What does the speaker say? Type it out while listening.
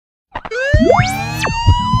I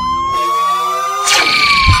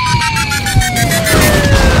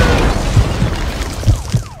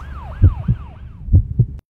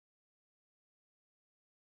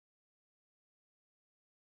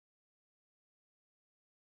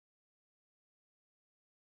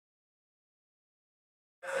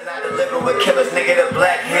deliver with killers, nigga, the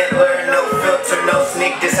black Hitler. No filter, no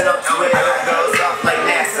sneak dissing on Twitter. Goes off like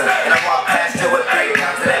NASA, and I walk past you with 3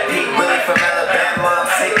 pounds of that Pete Willie from Alabama. I'm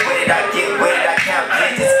sick with it, I get with it, I count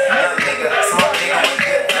digits. Young nigga, smart nigga with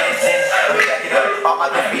good vision. Let me back it up, all my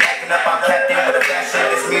goods be acting up. I'm tapped in with a fashion,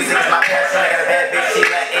 this music is my passion. I got a bad bitch, she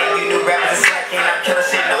Latin, you new rappers is slacking. I'm killing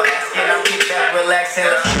shit, no asking, I'm keep that relaxing.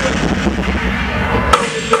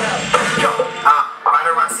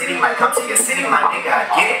 City might come to your city, my nigga, I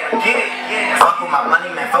get it, yeah. Fuck with my money,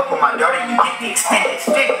 man, fuck with my daughter, you get the extended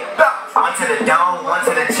stick. One to the dome, one to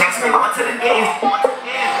the checks, man, one to the game.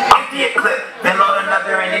 Empty a clip, then load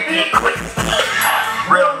another and empty it quick.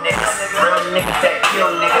 Real niggas that kill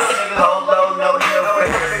niggas. Hold low, no heel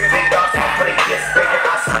figure. Big dogs for the kiss bigger.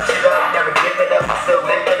 I switch it up, never give it up, I still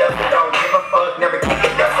live it up. Don't give a fuck, never kick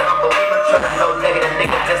it up. I don't believe in trust, no negative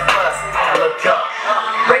nigga, just plus. I look up.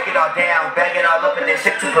 Break it all down, bag it all up and then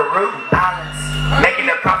ship to Peru Islands. Making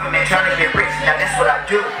a profit, man, trying to get rich, now that's what I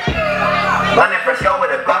do. London Fresco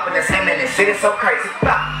with a bump in the same, and this shit is so crazy.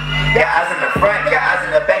 Got eyes in the front, got eyes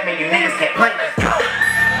in the back, man, you niggas can't play. Let's go.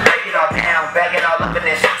 Break it all down, bag it all up and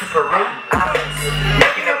then ship to Peru Islands.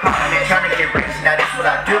 Making a profit, man, trying to get rich, now that's what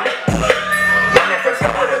I do. London Fresco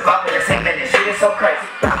with a bump in the same, and this shit is so crazy.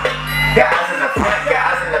 Got eyes in the front, got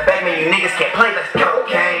eyes in the back, man, you niggas can't play. Let's go.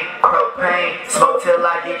 Cocaine, propane, smoke till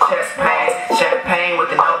I get chest pain. Champagne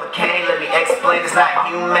with an Novocaine, let me explain, it's not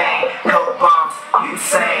humane. Coke bombs,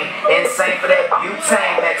 insane for that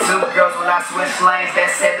butane. Met 2 girls when I switch lanes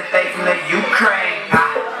that said that they from the Ukraine.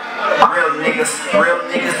 Real niggas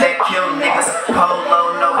that kill niggas.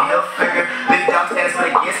 Polo, no heel figure. Big dog stands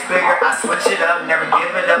but it gets bigger. I switch it up, never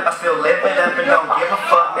give it up. I still live it up and don't give a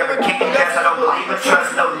fuck. Never kicking gas, I don't believe in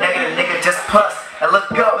trust. No negative nigga, just plus. And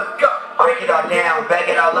look up. Break it all down, bag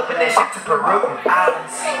it all up and then ship to Peru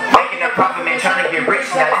Islands. Making a profit, man, trying to get rich,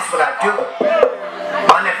 now that's what I do.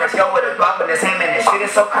 On that Fresco with a bop in his hand, man, this shit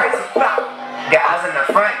is so crazy. Got eyes in the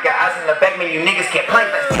front, got eyes in the back, man, you niggas can't play,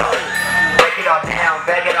 let's go. Break it all down,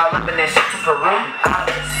 bag it all up and then ship to Peru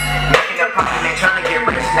Islands. Making a profit, man, trying to get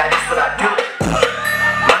rich, now that's what I do.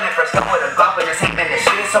 On that Fresco with a bop in his hand, man, this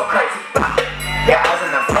shit is so crazy. Got eyes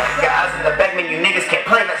in the front, got eyes in the back, man, you niggas can't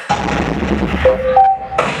play, let's go.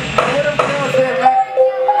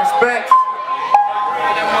 Respect.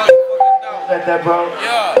 Like that, bro.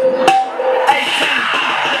 Yeah. Hey,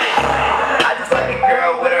 I just like a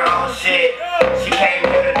girl with her own shit. She came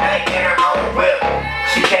here tonight in her own whip.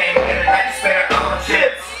 She came here tonight to spend her own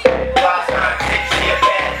chips. Boss her chick, she a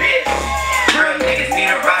bad bitch. Real niggas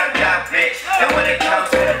need a ride or die, bitch. And when it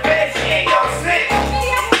comes to the bed, she ain't gon' snitch.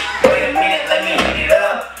 Wait a minute, let me heat it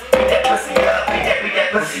up. Beat that pussy up, beat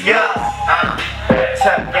that pussy up.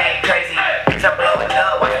 Chuck gang crazy, bitch, I'm blowing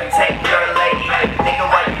up. Watch me take your lady. Nigga,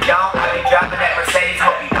 why you don't? I be dropping that Mercedes.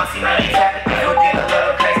 Hope you don't see me in traffic. You'll get a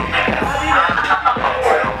little crazy, nigga.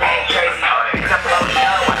 Chuck gang crazy, bitch, I'm blowing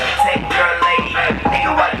up. Watch me take your lady. Nigga,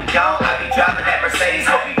 why you don't? I be dropping that Mercedes.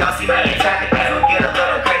 Hope you don't see me in traffic. You'll get a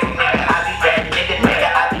little crazy, nigga. I be that nigga,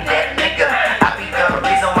 I be that nigga. I be the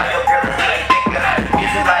reason why your girl is getting bigger.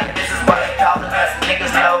 Music like this is why they calling us niggas.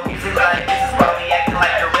 No, music like this is why we acting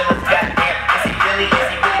like gorillas. Goddamn, is he really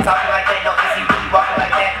talking like that? No, is he really walking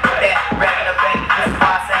like that? With that rapping a baby, this is why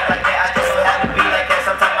I sound like that. I just don't have to be like that.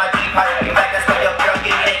 Sometimes my G probably be like that's why your girl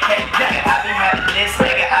give me that cake. Nigga, I be having this,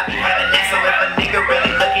 nigga, I be having that. So if a nigga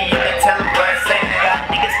really looking, you can tell him where it's saying. Got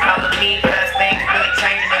niggas calling me cause things really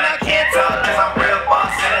changing and I can't talk cause I'm real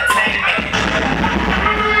boss entertainment.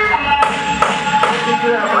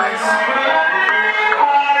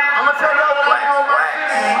 I'ma tell y'all what I do on my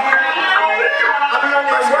I be on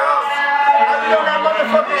that world. I be on that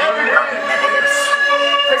motherfucking every day.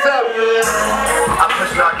 Check out. I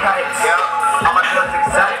push narcotics, yo. All my drugs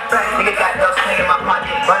exotic. Nigga got those things in my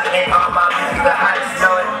pocket. Bunching in all my music, the hottest.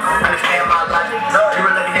 Know it. Understand my logic. You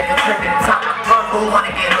were looking at the trick in the top. Who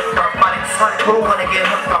wanna get hooked on phonics? Who wanna get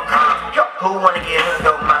hooked on calm? Who wanna get hooked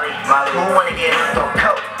on Molly? Who wanna get hooked on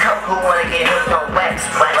coke? Who wanna get hooked on wax?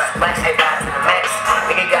 Hey, guys to the max.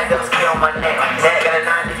 Nigga got those kids on my neck. Got a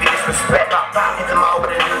 9 degree disrespect. Hit them all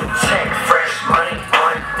with a new check. Fresh money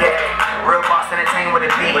on deck. Real boss entertainment with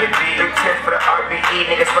a beat. 3 tips for the RBE.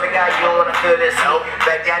 Niggas for the guy, you don't wanna feel this heat.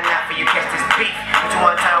 Back down now for you catch this beat. Put you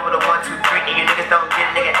one time with a 1, 2, 3. And you niggas don't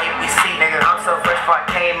get it, nigga ABC. Nigga, I'm so fresh before I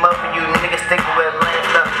came up. And you niggas thinking with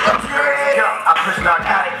land up. I push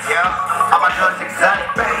narcotics, yo. All my drugs exotic.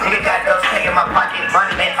 Nigga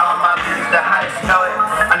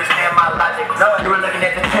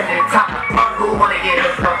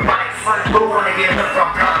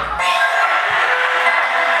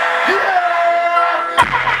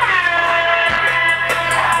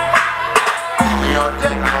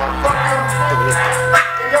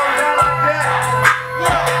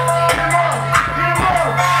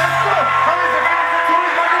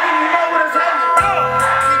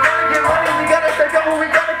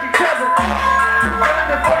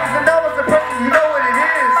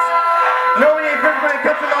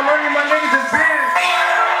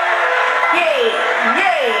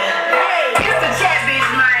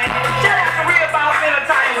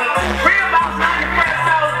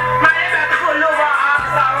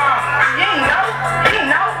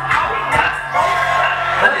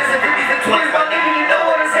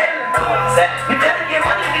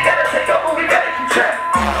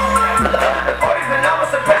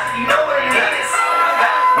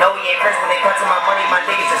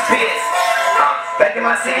Back in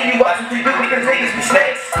my city, you watch what you do because niggas be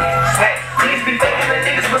snakes. Niggas be faking, but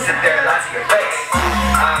niggas will sit there and lie to your face.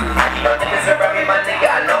 You know niggas around me, my nigga,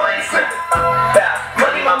 I know I ain't slipping.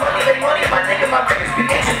 Money, my money, they money, my nigga, my fingers be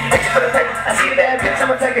itching. Itching for the paper, I see a bad bitch,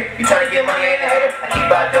 I'ma take it. You tryna get money, ain't a hater. I keep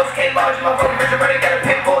out dose, can't large, my phone bitch, already got a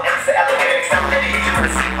pinball, and it's an alligator. Exterminator, hit you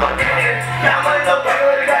with a seat, my nigga. Now I'm on no paper,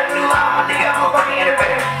 I got a new line, my nigga, I'm a fucking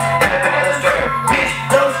innovator. Independent illustrator, bitch,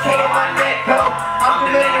 those came on my neck, ho.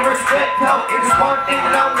 I'm demanding respect, ho. It's one thing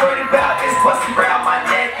that I'm worried about is busting around my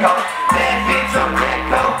neck, ho. Bad bitch on deck,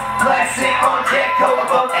 ho. Classic on deck, ho.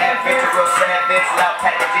 Above average, real savage, loud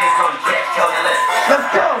packages on deck, ho. Let's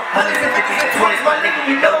go. 150s and 20s, my nigga,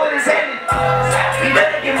 you know what is happening. We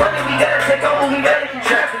gotta get money, we gotta take over, we gotta keep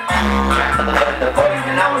trapping. The 40s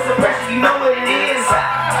and hours of pressure, you know what it is.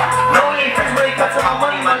 No, we ain't friends when it comes to my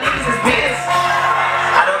money, my niggas is biz.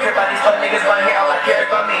 I don't care about these other niggas right here, all I care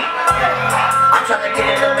about me. I'm tryna get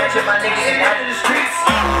in the mansion, my niggas and out of the streets.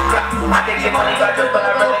 I can get money by drugs, but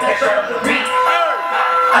I'd rather cash out on the beat.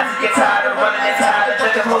 I just get tired of running and tired of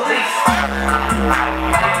judging police.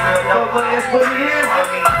 Nobody else but me is.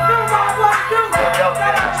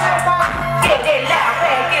 Get that loud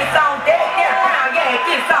pack, it's on deck, that brown,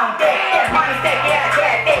 yeah, it's on deck. That money stack, yeah,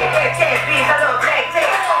 that check, bitch, I love black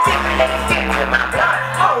tech. Different niggas, different my blood.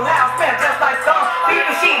 Whole house smell just like some.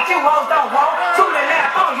 People shit you hoes don't want. Shooting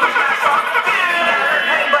that phone, you got some.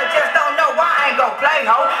 But just don't know why I ain't gon' play,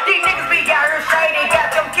 ho. These niggas be out here shady,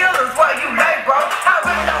 got them killers where you lay, bro. I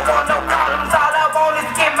really don't want no problems, all I want is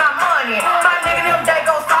to get my money. My nigga, them they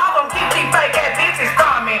gon' solve them, keep these fake ass bitches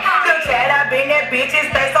from me. Good chat, I been that bitches,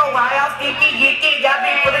 stay so high, I'm sticky, yicky. Y'all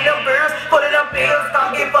be putting them bills, putting them pills,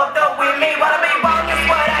 don't get fucked up with me. What I mean, wrong is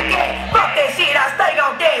what I get. Fuck that shit, I stay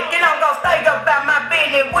on deck, and I'm gon' stay about my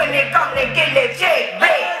business when it come to get that check,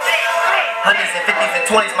 bitch. 100s and 50s and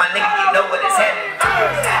 20s, my nigga, you know what is happening.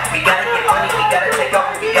 We gotta get money, we gotta take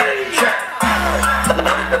over, we gotta get trapped.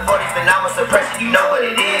 The 40s been hours of pressure, you know what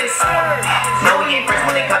it is. No, we ain't friends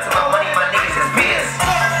when it comes to my money, my niggas is biz.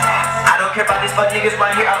 I don't care about these fuck niggas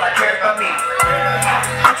right here, all I care about me.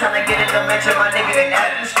 I'm tryna get in the mansion, my niggas ain't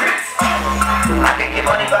out of the streets. I can get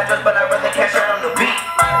money by drugs, but I'd rather cash out on the beat.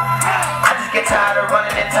 I just get tired of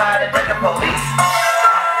running and tired of ducking police.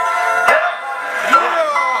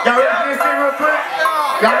 Y'all ready for this thing real quick?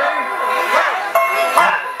 Y'all ready?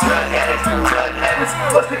 Drug habits,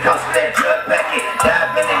 what's the cost of that drug packet?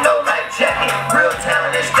 Diving in no life jacket, real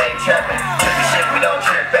talent and stay trapping. Trippy shit, we don't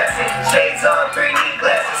trip passing. Shades on, 3D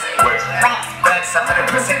glasses. That's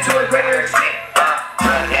 100% to a greater extent.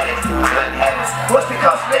 Drug habits, what's the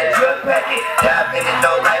cost of that drug packet? Diving in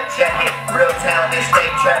no life jacket, real talent and stay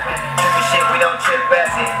trapping. Trippy shit, we don't trip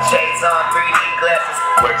passing. Shades on, 3D glasses.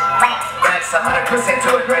 That's 100% to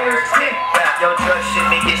a greater extent. Yo, drug shit,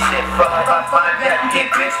 me get shit fucked. If I find that,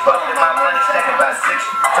 get bitch fucked. And my money stack about 6.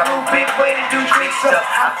 I move big way to do big stuff.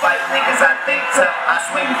 I fight niggas, I think tough. I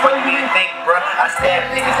swing before you even think, bruh. I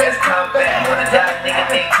stab niggas that's come back. Wanna die, nigga,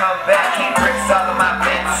 they come back. Keep bricks all of my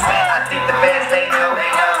fence. I think the fans, they know.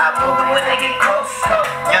 I move them when they get close.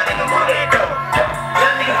 Young nigga move that dope.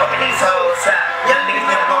 Young nigga fucking these hoes. Young niggas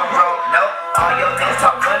never going broke. No, all your niggas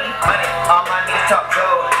talk money. All my niggas talk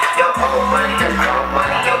gold. Yo, old money, that's gold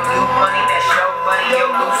money. Yo, new money, that's show money. Yo,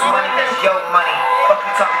 loose money, that's your money. Fuck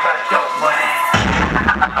you talking about dope money.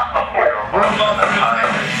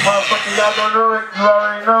 Motherfucker, y'all don't know it, you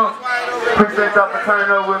already know. Appreciate y'all for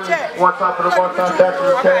turning up with me. One time for the one time, back to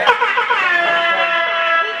the cat.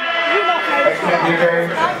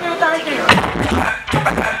 Thank you.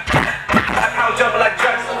 I'm jumping like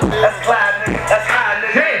Jackson. That's Clyde, nigga. That's high,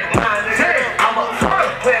 nigga. I'm a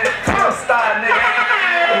planet, star, nigga.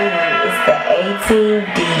 It's the A-Team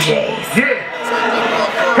DJs. Yeah.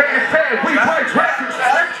 Hey, we break records.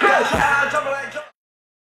 Let's go.